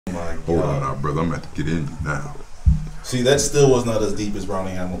Hold on now, brother. I'm about to get in you now. See, that still was not as deep as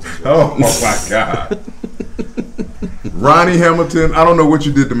Ronnie Hamilton. Oh my God. Ronnie Hamilton, I don't know what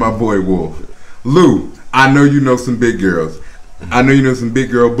you did to my boy Wolf. Lou, I know you know some big girls. I know you know some big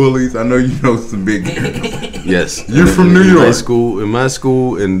girl bullies. I know you know some big girls. Yes. You're from New York. In my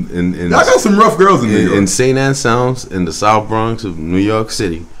school, in I got some rough girls in New York. In St. Anne Sounds, in the South Bronx of New York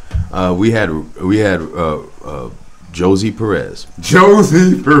City, we had Josie Perez.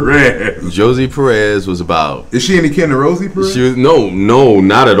 Josie Perez. Josie Perez was about. Is she any kin to Rosie Perez? No,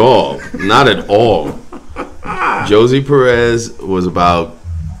 not at all. Not at all. Josie Perez was about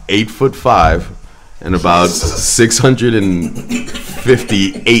 8'5" and about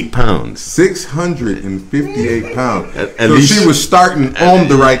 658 pounds. 658 pounds. At so least she was starting on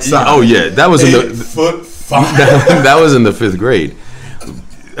the right side. Oh yeah, that was in the 8'5". that was in the 5th grade.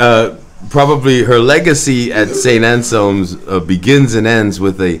 Probably her legacy at St. Anselm's begins and ends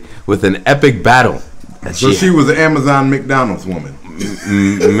with an epic battle. So she was an Amazon McDonald's woman.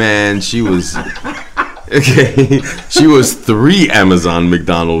 Man, she was. Okay, she was 3 Amazon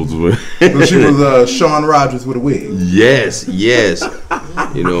McDonald's. So she was Shawn Rogers with a wig. Yes.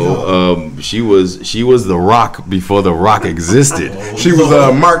 You know, she was The Rock before The Rock existed. She was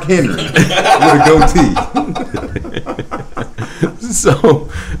Mark Henry with a goatee. So,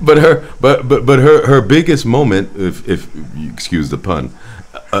 but her biggest moment, if you excuse the pun,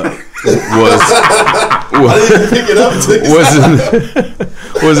 was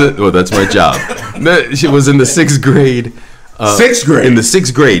well, that's my job. She was in the 6th grade. 6th grade. In the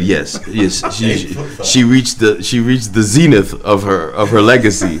 6th grade, yes. She reached the zenith of her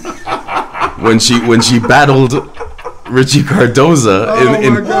legacy when she battled Richie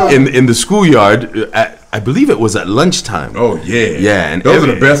Cardoza in the schoolyard. I believe it was at lunchtime. Oh yeah, yeah, and those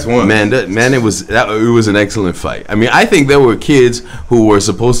are the best ones. Man, it was an excellent fight. I mean, I think there were kids who were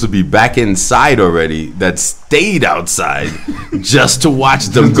supposed to be back inside already that stayed outside just to watch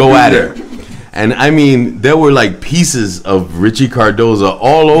them go at it. And I mean, there were like pieces of Richie Cardoza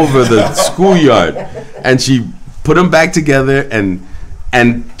all over the schoolyard, and she put them back together and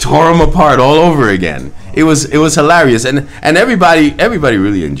tore them apart all over again. It was hilarious, and everybody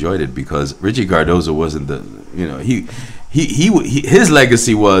really enjoyed it because Richie Cardoza wasn't his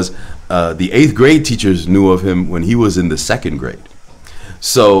legacy was the 8th grade teachers knew of him when he was in the 2nd grade.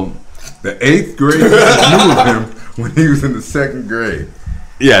 So the 8th grade knew of him when he was in the 2nd grade.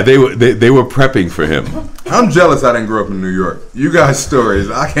 Yeah, they were prepping for him. I'm jealous I didn't grow up in New York. You guys' stories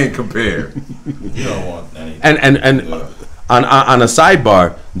I can't compare. You don't want anything. And on a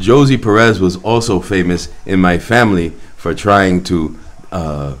sidebar, Josie Perez was also famous in my family for trying to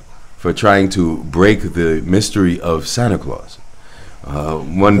break the mystery of Santa Claus.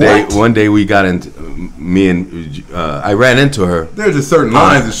 One day we got into I ran into her. There's just certain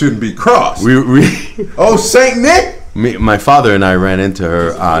lines that shouldn't be crossed. Oh, Saint Nick. My father and I ran into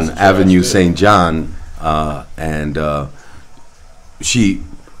her on Avenue St. John, and she,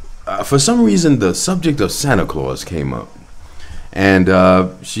 for some reason, the subject of Santa Claus came up. And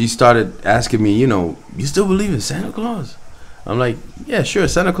she started asking me, you still believe in Santa Claus? I'm like, yeah, sure.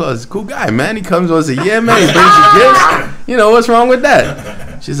 Santa Claus is a cool guy, man. He comes once a year, man. He brings you gifts. What's wrong with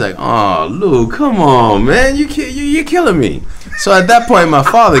that? She's like, oh, Lou, come on, man. You're killing me. So at that point, my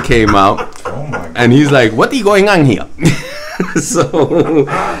father came out, and he's like, what are going on here? So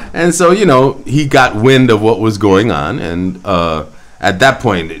he got wind of what was going on, and at that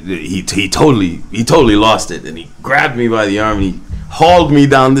point, he totally lost it, and he grabbed me by the arm and he hauled me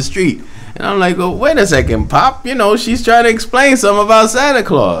down the street. And I'm like, oh, wait a second, Pop. She's trying to explain something about Santa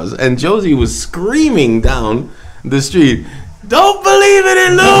Claus. And Josie was screaming down the street, don't believe it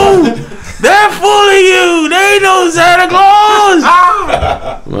in Lou. They're fooling you. They know Santa Claus.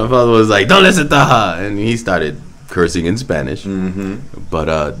 My father was like, don't listen to her. And he started cursing in Spanish. Mm-hmm.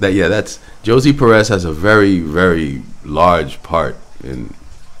 But that's Josie Perez has a very, very large part in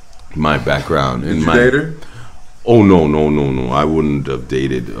my background. Did you date her? Oh no! I wouldn't have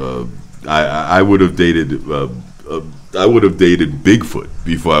dated. I would have dated. I would have dated Bigfoot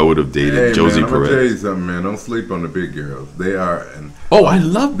before I would have dated Josie Perez. I'm gonna tell you something, man. Don't sleep on the big girls. They are. I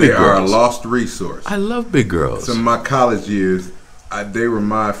love big girls. They are a lost resource. I love big girls. So in my college years, they were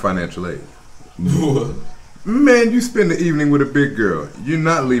my financial aid. Man, you spend the evening with a big girl. You're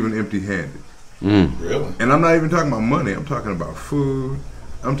not leaving empty-handed. Really? And I'm not even talking about money. I'm talking about food.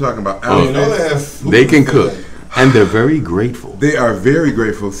 I'm talking about outfits. They can cook. And they're very grateful. They are very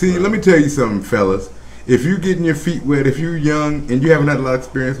grateful. See, let me tell you something, fellas. If you're getting your feet wet, if you're young and you haven't had a lot of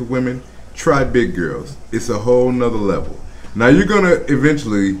experience with women, try big girls. It's a whole nother level. Now, you're going to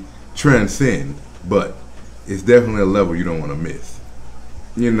eventually transcend, but it's definitely a level you don't want to miss.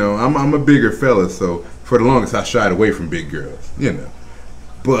 You know, I'm a bigger fella, so for the longest I shied away from big girls. You know,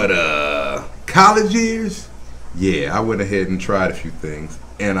 but college years, yeah, I went ahead and tried a few things,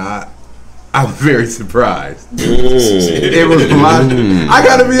 and I was very surprised. It was a lot. I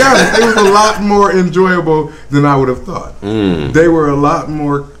gotta be honest. It was a lot more enjoyable than I would have thought. They were a lot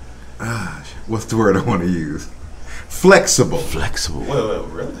more. What's the word I want to use? Flexible. Flexible. Well,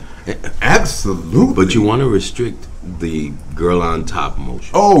 really? Absolutely. But you want to restrict the girl on top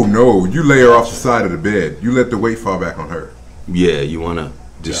motion. Oh no! You lay her off the side of the bed. You let the weight fall back on her. Yeah, you want to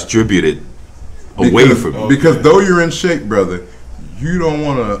distribute it away from you. Because though you're in shape, brother, you don't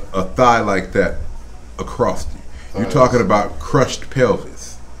want a thigh like that across you. You're talking about crushed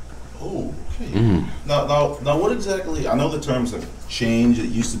pelvis. Oh, okay. Now, what exactly? I know the terms have changed. It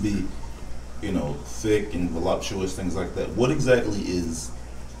used to be, you know, thick and voluptuous, things like that. What exactly is,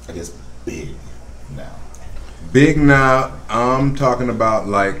 I guess, big now? Big now, I'm talking about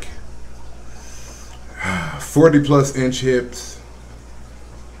like 40 plus inch hips,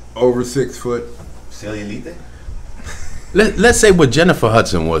 over 6 foot. Cellulite? Let's say what Jennifer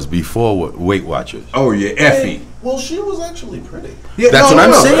Hudson was before Weight Watchers. Oh yeah, Effie. Well, she was actually pretty. Yeah, That's what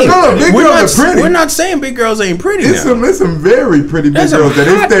I'm saying. No, big girls are pretty. We're not saying big girls ain't pretty There's now. some very pretty big There's girls some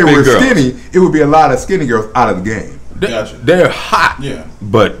that if hot they big were girls. skinny, it would be a lot of skinny girls out of the game. Gotcha. They're hot. Yeah.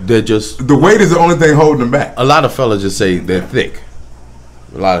 But they're just, The weight is the only thing holding them back. a lot of fellas just say they're thick.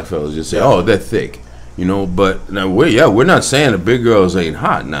 A lot of fellas just say, oh, they're thick. You know, but now we're not saying the big girls ain't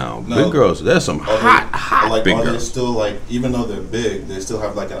hot now. No. Big girls, there's some hot like, big are they girls. still like, even though they're big, they still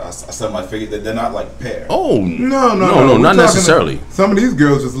have like a semi-figure. They're not like pear. Oh No, no, We're not talking- necessarily. Some of these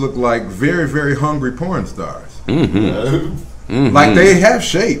girls just look like very, very hungry porn stars. Mm-hmm. Like they have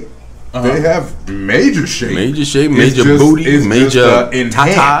shape. They have major shape. Major shape, It's major just- booty, it's major just,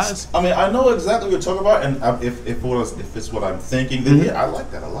 enhanced. tatas. I mean, I know exactly what you're talking about, and if it's what I'm thinking, then yeah, I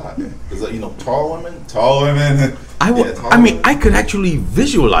like that a lot. Because you know, tall women. I could actually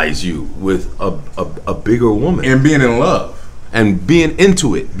visualize you with a bigger woman And being in love. and being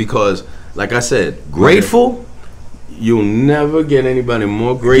into it because, like I said, grateful. You'll never get anybody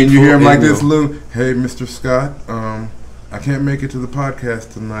more grateful. Can you hear him like in this, your- Lou? Hey, Mr. Scott, I can't make it to the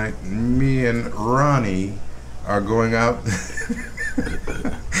podcast tonight. Me and Ronnie are going out.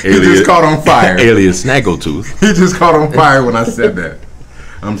 He just caught on fire. Alias Snaggletooth. He just caught on fire when I said that.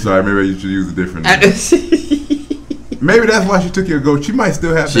 I'm sorry. Maybe you should use a different name. Maybe that's why she took your goat. She might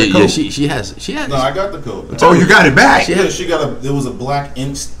still have that coat. she has. No, I got the coat. Oh, you got it back. There was a black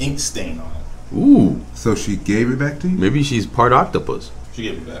ink stain on it. Ooh, So she gave it back to you? maybe she's part octopus. She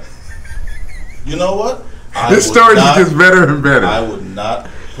gave it back. You know what? This story is just better and better. I would not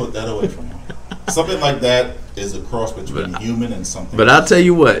put that away from her. Something like that is a cross between human and something. But I'll tell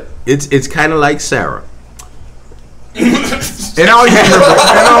you what, it's kind of like Sarah. And all you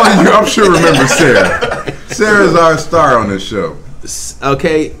I'm sure remember Sarah. Sarah's our star on this show.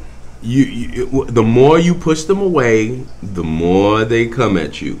 Okay, you the more you push them away, the more they come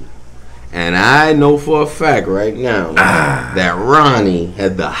at you. And I know for a fact right now that Ronnie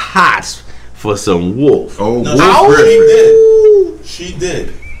had the hots for some wolf. Oh, No, Wolf she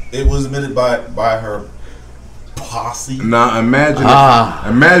did. It was admitted by her posse. Now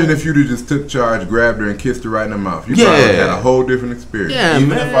imagine if you'd have just took charge, grabbed her, and kissed her right in the mouth. You probably had a whole different experience. Yeah, Even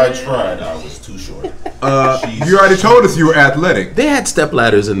man. if I tried, I was too short. You already told us you were athletic. They had step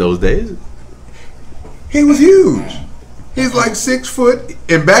ladders in those days. He was huge. He's like 6 foot,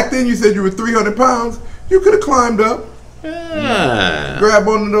 and back then you said you were 300 pounds. You could have climbed up, Yeah. grab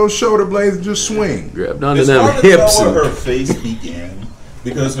onto those shoulder blades, and just swing. Grabbed onto It's them hard to hips. tell where And, her face began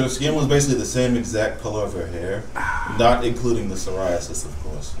because her skin was basically the same exact color of her hair, not including the psoriasis, of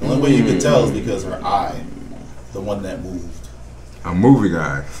course. The only way you could tell is because her eye, the one that moved. A moving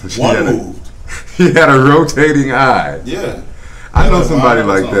eye. One moved. He had a rotating eye. Yeah. I know Yeah, somebody mine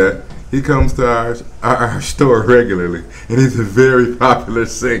was like on. that. He comes to our store regularly, and he's a very popular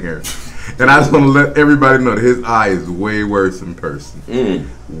singer. And I just want to let everybody know that his eye is way worse in person.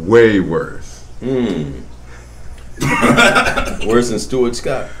 Way worse. worse than Stuart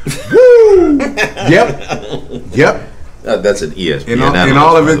Scott. Yep. That's an ESPN. In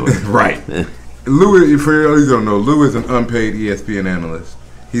all of analyst, it, by the way. right. Lou, for those who don't know, Lou is an unpaid ESPN analyst.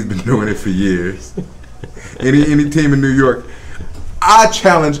 He's been doing it for years. Any team in New York, I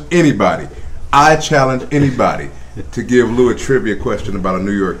challenge anybody to give Lou a trivia question about a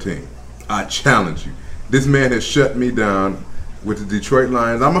New York team. I challenge you. This man has shut me down with the Detroit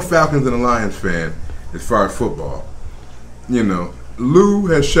Lions. I'm a Falcons and a Lions fan as far as football. You know, Lou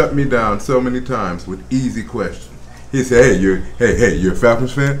has shut me down so many times with easy questions. He said, "Hey, you're a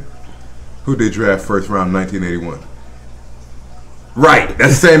Falcons fan? Who did draft first round 1981?" Right.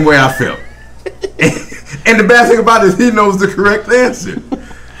 That's the same way I felt. And the bad thing about it is he knows the correct answer.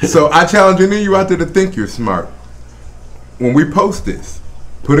 So I challenge any of you out there to think you're smart. When we post this,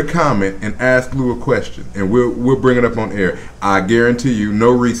 put a comment and ask Lou a question, and we'll bring it up on air. I guarantee you,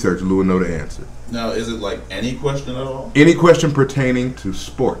 no research, Lou will know the answer. Now, is it like any question at all? Any question pertaining to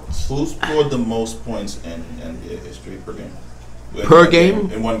sports. Who scored the most points in NBA history per game? Per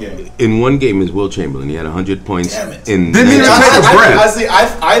game? In one game. In one game is Will Chamberlain. He had 100 points. Damn it. In Didn't even take a breath.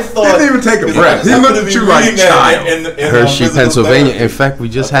 I thought. Didn't even take a breath. He looked at you like child. Hershey, Pennsylvania. In fact, we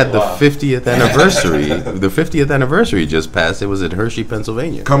just had the 50th anniversary. The 50th anniversary just passed. It was at Hershey,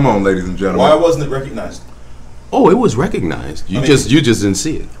 Pennsylvania. Come on, ladies and gentlemen. Why wasn't it recognized? Oh, it was recognized. You just didn't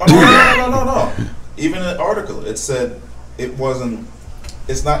see it. Oh, no. Even in the article, it said it wasn't.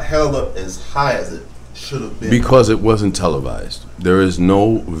 It's not held up as high as it should have been. Because it wasn't televised. There is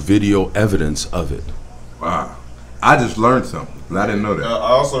no video evidence of it. Wow. I just learned something. I didn't know that. I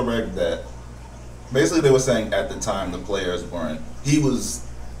also read that basically they were saying at the time the players weren't. He was,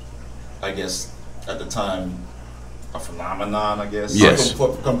 I guess, at the time a phenomenon, I guess. Yes.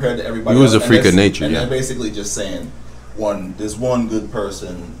 Compared to everybody He was else. a freak of nature, And yeah. they're basically just saying, there's one good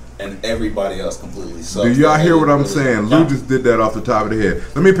person and everybody else completely sucks. Do y'all hear what I'm saying? Lou just did that off the top of the head.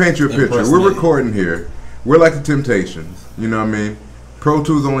 Let me paint you a picture. We're recording here. We're like the Temptations. You know what I mean? Pro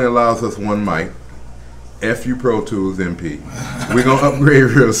Tools only allows us one mic. F you Pro Tools MP. We're going to upgrade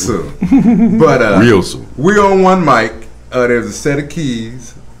real soon. But Real soon. we on one mic. There's a set of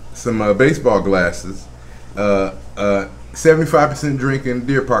keys, some baseball glasses, 75% drinking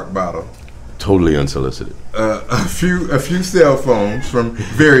Deer Park bottle. Totally unsolicited. A few cell phones from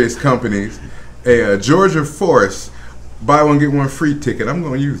various companies, a Georgia Force buy one get one free ticket. I'm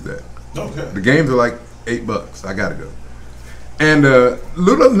going to use that. Okay. The games are like $8. I gotta go. And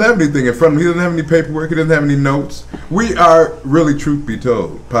Lou doesn't have anything in front of him. He doesn't have any paperwork. He doesn't have any notes. We are really, truth be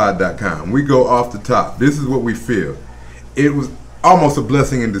told, pod.com. We go off the top. This is what we feel. It was almost a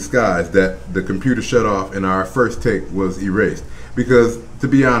blessing in disguise that the computer shut off and our first take was erased. Because, to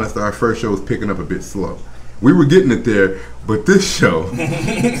be honest, our first show was picking up a bit slow. We were getting it there, but this show,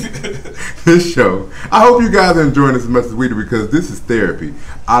 I hope you guys are enjoying this as much as we do because this is therapy.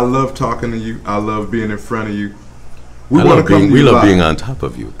 I love talking to you. I love being in front of you. We love being on top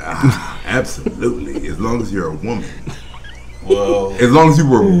of you. Absolutely, as long as you're a woman. Well, as long as you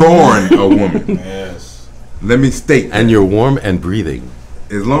were born a woman. Yes. Let me state that. And you're warm and breathing.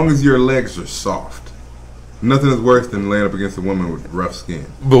 As long as your legs are soft. Nothing is worse than laying up against a woman with rough skin.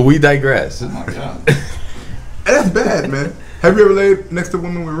 But we digress. Oh my God. That's bad, man. Have you ever laid next to a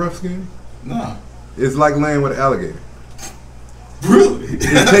woman with rough skin? No. It's like laying with an alligator. Really?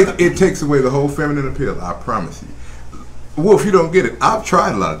 It takes away the whole feminine appeal. I promise you. Wolf, you don't get it. I've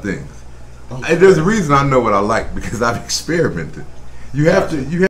tried a lot of things. Okay. There's a reason I know what I like because I've experimented. You have to.